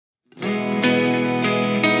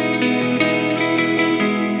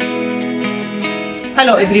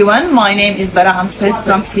Hello everyone, my name is Bara Amfres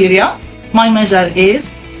from Syria. My major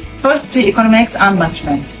is Forestry, Economics and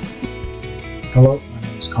Management. Hello, my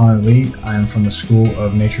name is Connor Lee. I am from the School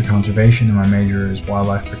of Nature Conservation and my major is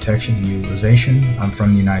Wildlife Protection and Utilization. I'm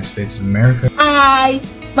from the United States of America. Hi,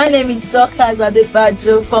 my name is Dorcas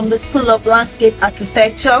Adebajo from the School of Landscape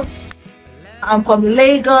Architecture. I'm from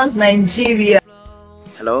Lagos, Nigeria.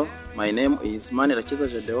 Hello, my name is Mani Rakiza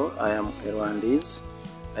Jadeo. I am a Rwandese.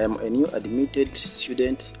 I am a new admitted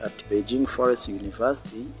student at Beijing Forestry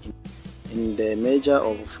University in the major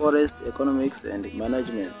of Forest Economics and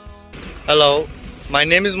Management. Hello, my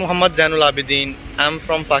name is Muhammad Zainul Abidin. I am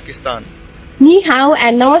from Pakistan. Ni hao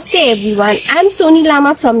and namaste everyone. I am Soni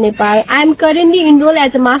Lama from Nepal. I am currently enrolled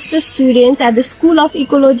as a master's student at the School of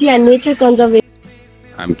Ecology and Nature Conservation.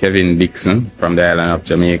 I'm Kevin Dixon from the island of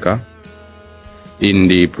Jamaica in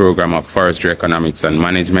the program of Forestry Economics and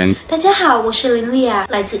Management. 大家好，我是林莉亚，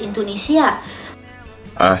来自印度尼西亚。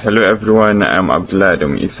Hello everyone, I'm Abdullah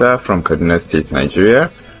Adam Isa from Kaduna State,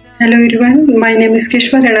 Nigeria. Hello everyone, my name is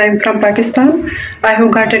Kishwar and I am from Pakistan. I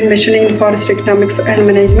have got admission in Forestry Economics and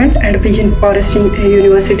Management at Beijing Forestry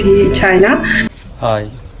University, China.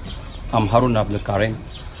 Hi, I'm Harun Abdul Karim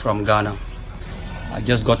from Ghana. I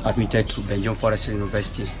just got admitted to Beijing Forestry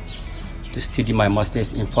University to study my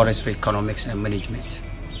master's in Forestry Economics and Management.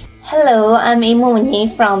 Hello, I'm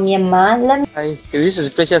Imoni from Myanmar. Hi, this is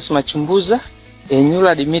Precious Machumbuza, a newly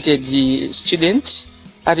admitted student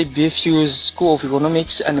at the BFUers School of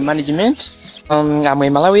Economics and Management. I'm a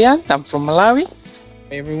Malawian. I'm from Malawi.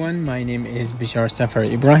 Hey everyone, my name is Bishar Safar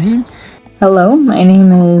Ibrahim. Hello, my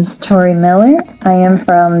name is Tori Miller. I am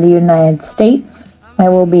from the United States. I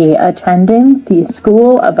will be attending the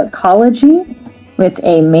School of Ecology with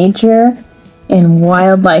a major in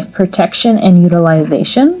Wildlife Protection and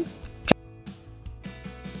Utilization.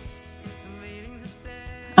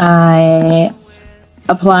 I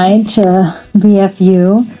applied to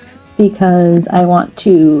BFU because I want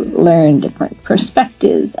to learn different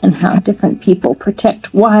perspectives and how different people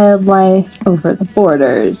protect wildlife over the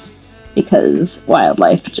borders, because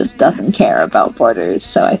wildlife just doesn't care about borders,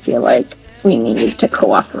 so I feel like we need to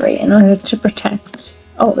cooperate in order to protect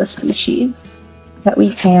all the species that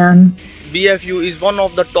we can. BFU is one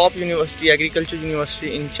of the top agriculture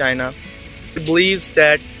university in China. It believes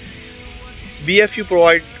that BFU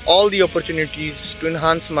provide all the opportunities to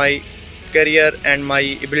enhance my career and my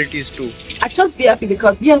abilities too. I chose BFU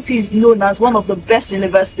because BFU is known as one of the best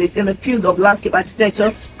universities in the field of landscape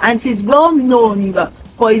architecture, and it is well known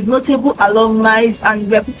for its notable alumni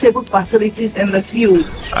and reputable facilities in the field.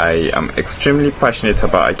 I am extremely passionate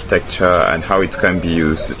about architecture and how it can be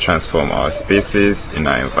used to transform our spaces in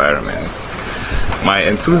our environment. My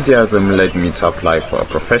enthusiasm led me to apply for a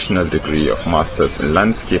professional degree of Masters in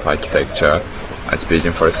Landscape Architecture at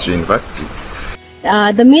Beijing Forestry University.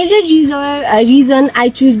 The major reason I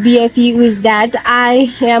choose BFU is that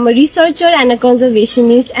I am a researcher and a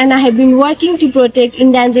conservationist, and I have been working to protect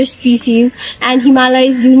endangered species and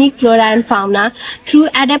Himalayas' unique flora and fauna through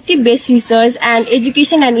adaptive-based research and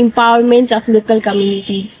education and empowerment of local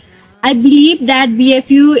communities. I believe that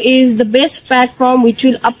BFU is the best platform which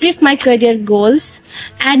will uplift my career goals,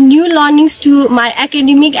 add new learnings to my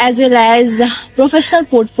academic as well as professional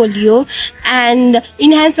portfolio, and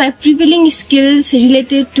enhance my prevailing skills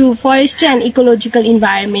related to forestry and ecological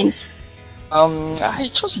environments. I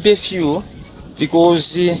chose BFU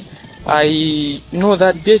because I know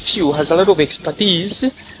that BFU has a lot of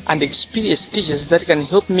expertise and experienced teachers that can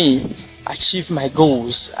help me achieve my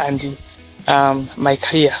goals and my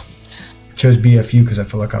career. I chose BFU because I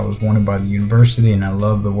feel like I was wanted by the university and I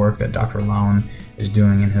love the work that Dr. Lown is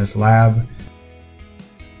doing in his lab.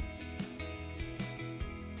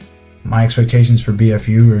 My expectations for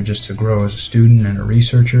BFU are just to grow as a student and a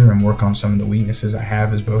researcher and work on some of the weaknesses I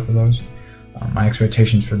have as both of those. My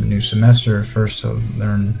expectations for the new semester are first to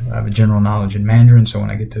have a general knowledge in Mandarin, so when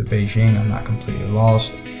I get to Beijing I'm not completely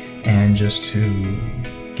lost, and just to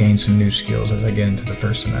gain some new skills as I get into the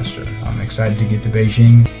first semester. I'm excited to get to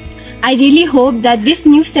Beijing. I really hope that this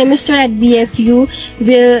new semester at BFU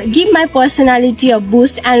will give my personality a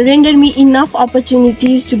boost and render me enough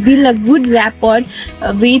opportunities to build a good rapport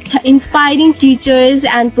with inspiring teachers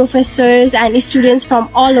and professors and students from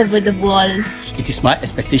all over the world. It is my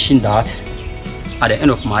expectation that at the end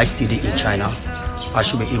of my study in China, I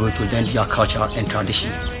should be able to learn their culture and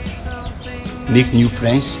tradition, make new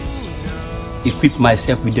friends, equip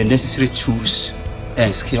myself with the necessary tools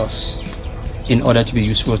and skills in order to be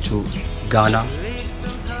useful to Ghana,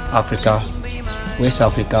 Africa, West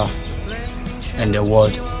Africa, and the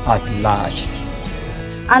world at large.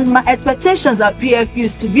 And my expectations at BFU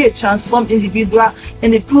is to be a transformed individual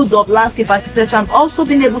in the field of landscape architecture, and also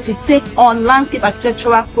being able to take on landscape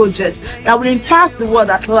architectural projects that will impact the world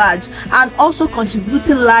at large, and also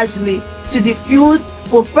contributing largely to the field,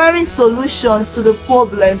 preferring solutions to the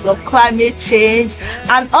problems of climate change.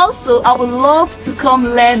 And also I would love to come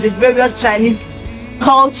learn the various Chinese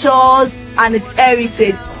cultures and its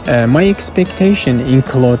heritage. My expectation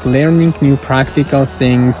include learning new practical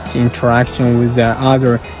things, interaction with the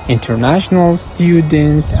other international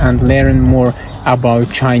students, and learn more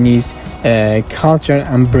about Chinese culture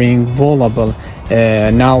and bring valuable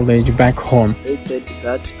knowledge back home.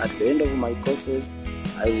 That at the end of my courses,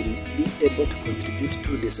 I will be able to contribute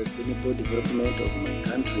to the sustainable development of my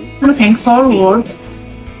country. Looking forward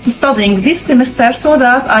to studying this semester so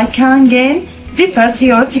that I can gain deeper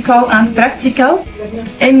theoretical and practical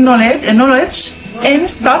knowledge in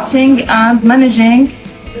starting and managing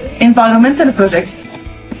environmental projects.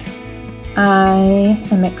 I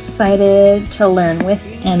am excited to learn with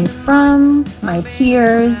and from my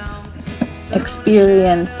peers,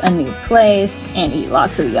 experience a new place, and eat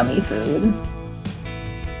lots of yummy food.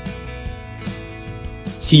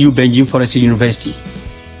 See you, Beijing Forestry University.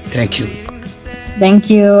 Thank you. Thank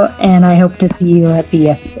you, and I hope to see you at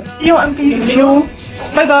BFU. See you at BFU.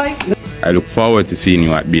 Bye-bye. I look forward to seeing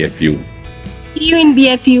you at BFU. See you in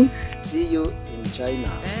BFU. See you in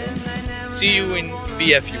China. See you in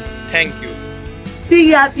BFU. Thank you. See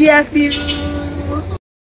you at BFU.